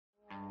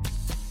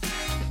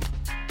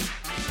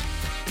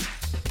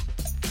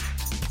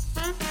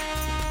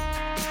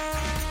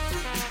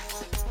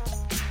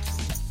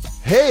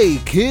Hey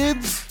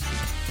kids!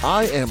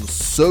 I am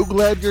so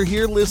glad you're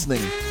here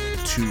listening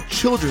to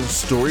children's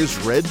stories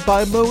read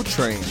by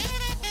Motrain.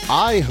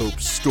 I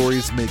hope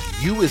stories make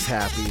you as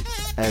happy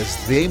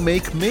as they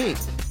make me.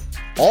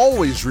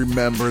 Always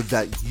remember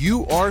that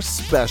you are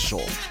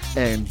special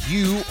and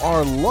you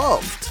are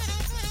loved.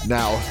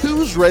 Now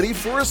who's ready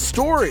for a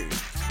story?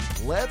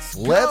 Let's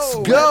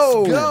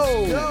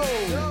go.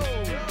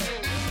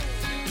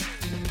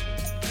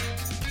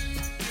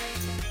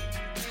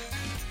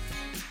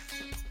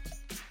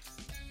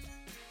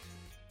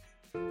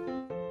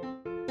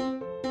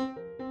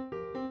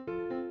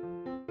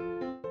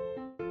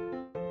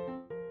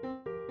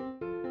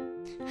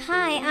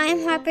 Hi,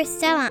 I'm Harper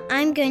Stella.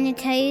 I'm going to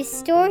tell you a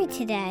story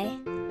today.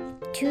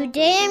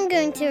 Today I'm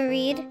going to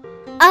read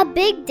A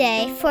Big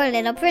Day for a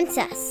Little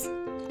Princess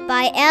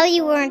by Ellie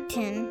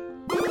Wharton.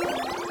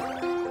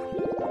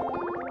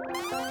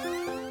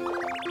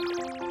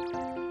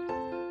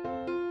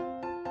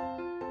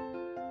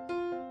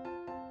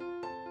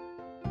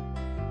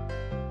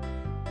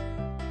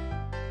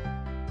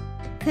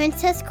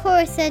 Princess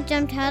Clarissa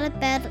jumped out of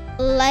bed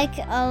like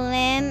a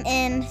lamb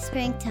in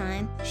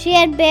springtime. She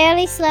had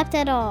barely slept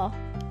at all.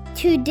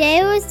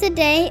 Today was the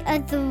day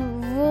of the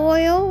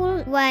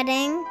royal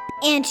wedding,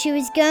 and she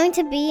was going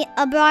to be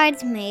a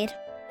bridesmaid.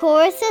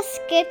 Clarissa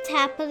skipped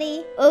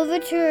happily over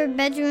to her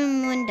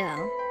bedroom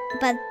window,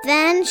 but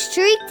then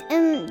shrieked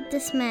in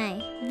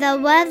dismay. The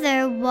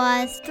weather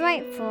was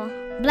frightful.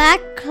 Black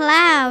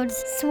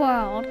clouds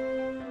swirled.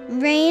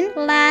 Rain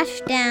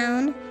lashed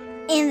down,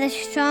 and the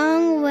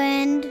strong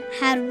wind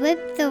had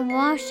whipped the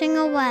washing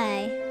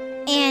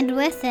away, and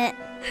with it,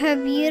 her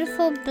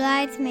beautiful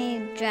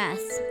bridesmaid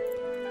dress.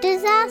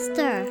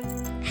 Disaster!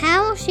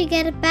 How will she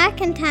get it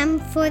back in time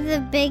for the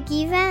big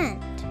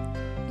event?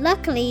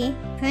 Luckily,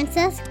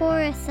 Princess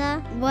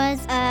Clarissa was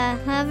a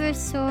clever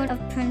sort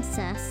of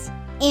princess,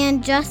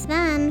 and just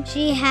then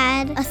she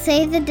had a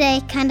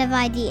save-the-day kind of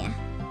idea.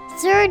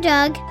 Sir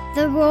Doug,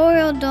 the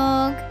royal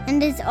dog,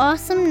 and his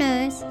awesome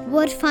nose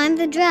would find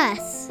the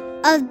dress.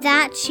 Of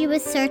that she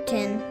was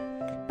certain.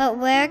 But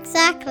where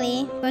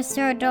exactly was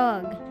Sir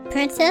Dog?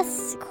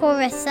 Princess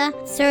Clarissa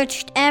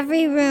searched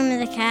every room in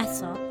the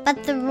castle,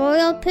 but the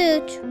royal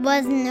pooch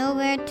was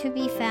nowhere to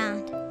be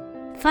found.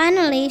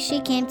 Finally,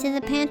 she came to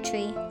the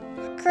pantry.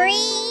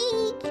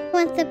 Creak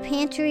went the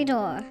pantry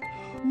door.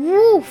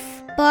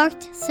 Woof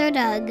barked Sir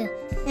Doug,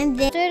 and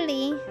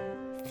literally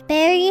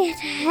buried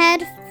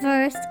head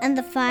first in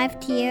the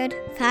five-tiered,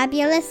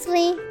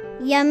 fabulously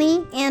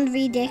yummy and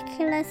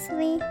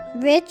ridiculously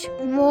rich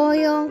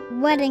royal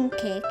wedding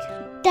cake.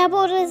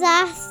 Double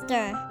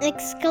disaster!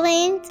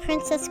 Exclaimed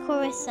Princess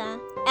Clarissa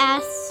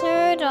as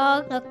Sir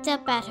Dog looked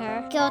up at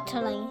her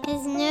guiltily,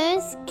 his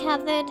nose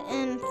covered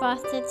in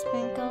frosted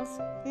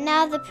sprinkles.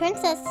 Now the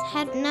princess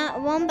had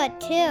not one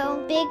but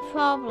two big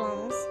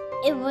problems.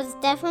 It was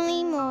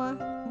definitely more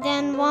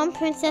than one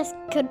princess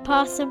could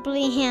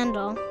possibly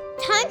handle.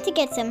 Time to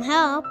get some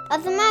help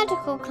of the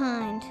magical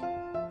kind.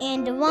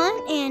 And a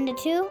 1, and a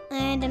 2,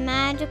 and a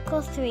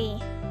magical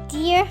 3.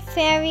 Dear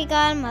Fairy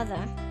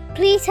Godmother,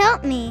 please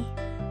help me.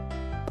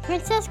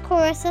 Princess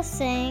Clarissa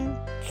sang,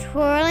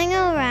 twirling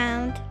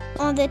around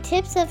on the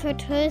tips of her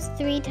toes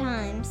 3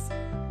 times.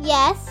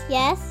 Yes,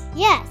 yes,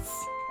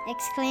 yes,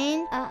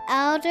 exclaimed an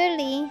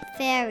elderly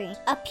fairy,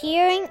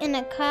 appearing in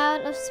a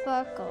cloud of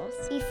sparkles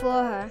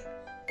before her.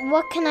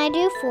 What can I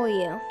do for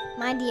you,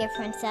 my dear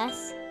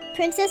princess?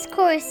 Princess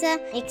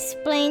Clarissa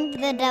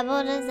explained the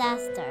double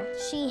disaster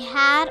she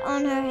had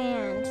on her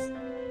hands.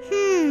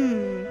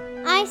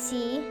 I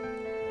see.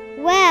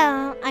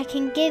 Well, I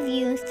can give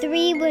you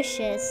 3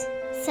 wishes,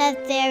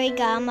 said Fairy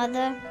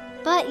Godmother,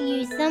 but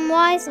use them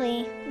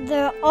wisely.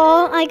 They're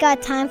all I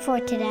got time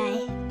for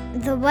today.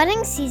 The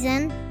wedding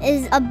season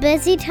is a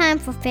busy time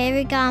for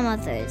Fairy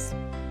Godmothers.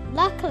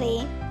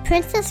 Luckily,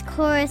 Princess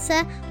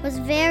Clarissa was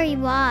very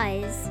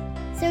wise,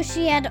 so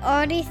she had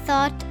already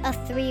thought of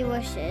 3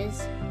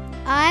 wishes.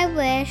 I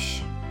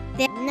wish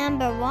that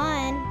number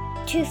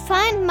 1, to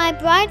find my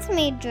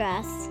bridesmaid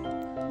dress.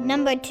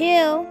 Number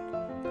 2,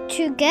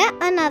 to get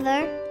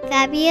another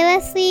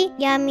fabulously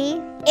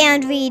yummy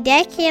and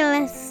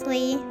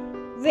ridiculously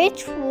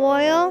rich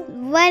royal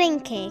wedding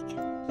cake.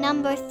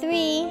 Number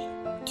 3,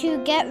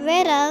 to get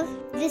rid of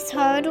this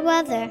hard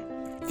weather.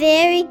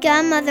 Fairy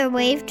Godmother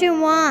waved her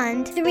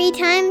wand 3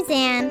 times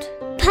and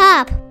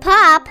pop,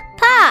 pop,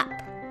 pop!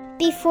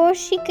 Before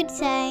she could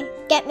say,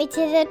 get me to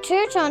the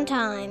church on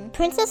time,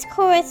 Princess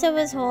Clarissa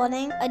was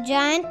holding a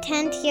giant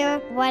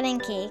 10-tier wedding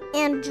cake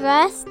and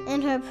dressed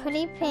in her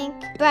pretty pink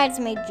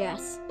bridesmaid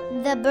dress.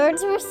 The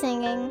birds were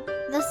singing,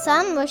 the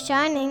sun was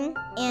shining,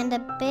 and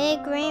a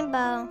big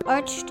rainbow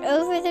arched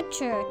over the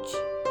church.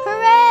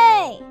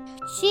 Hooray!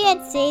 She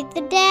had saved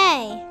the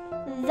day.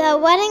 The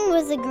wedding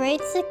was a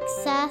great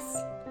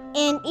success,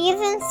 and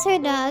even Sir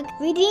Doug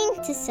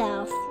redeemed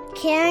himself,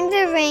 carrying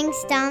the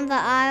rings down the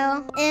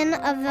aisle in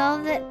a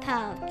velvet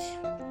pouch.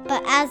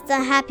 But as the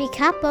happy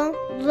couple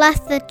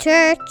left the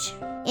church,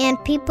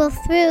 and people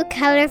threw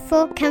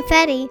colorful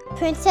confetti.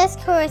 Princess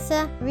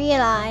Carissa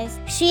realized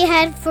she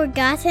had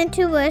forgotten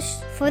to wish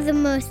for the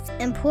most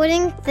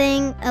important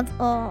thing of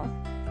all.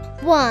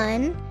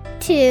 1,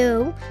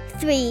 2,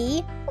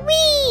 3,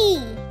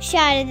 whee!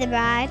 Shouted the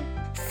bride,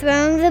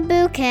 throwing the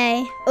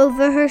bouquet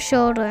over her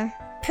shoulder.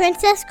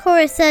 Princess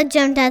Carissa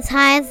jumped as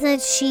high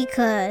as she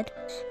could,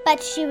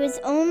 but she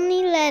was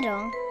only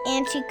little,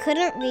 and she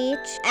couldn't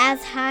reach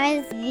as high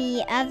as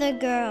the other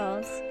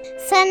girls.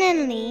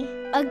 Suddenly,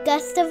 a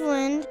gust of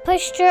wind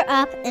pushed her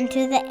up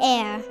into the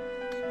air.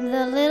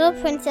 The little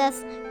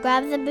princess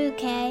grabbed the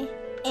bouquet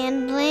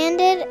and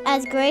landed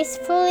as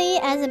gracefully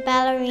as a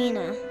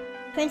ballerina.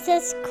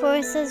 Princess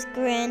Carissa's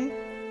grin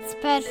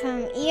spread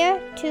from ear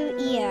to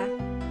ear.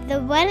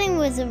 The wedding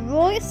was a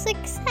royal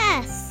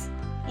success,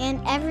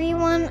 and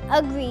everyone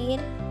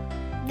agreed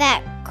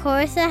that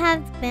Carissa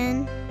has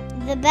been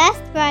the best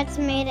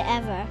bridesmaid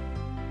ever.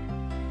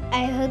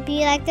 I hope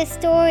you like the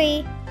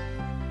story.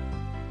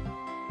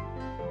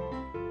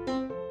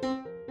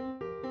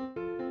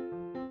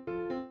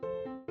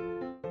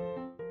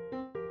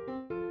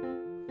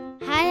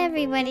 Hi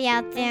everybody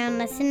out there in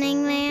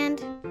listening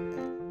land.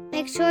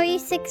 Make sure you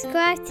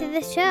subscribe to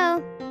the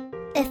show.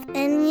 If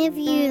any of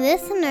you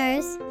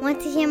listeners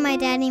want to hear my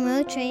daddy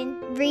Motrain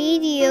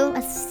read you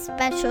a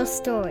special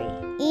story,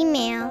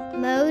 email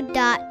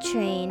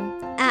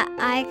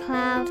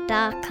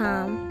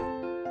mo.train@icloud.com.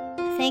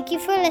 Thank you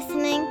for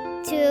listening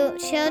to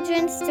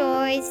Children's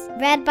Stories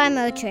read by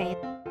Motrain.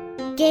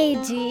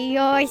 Gagey,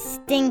 you're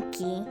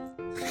stinky.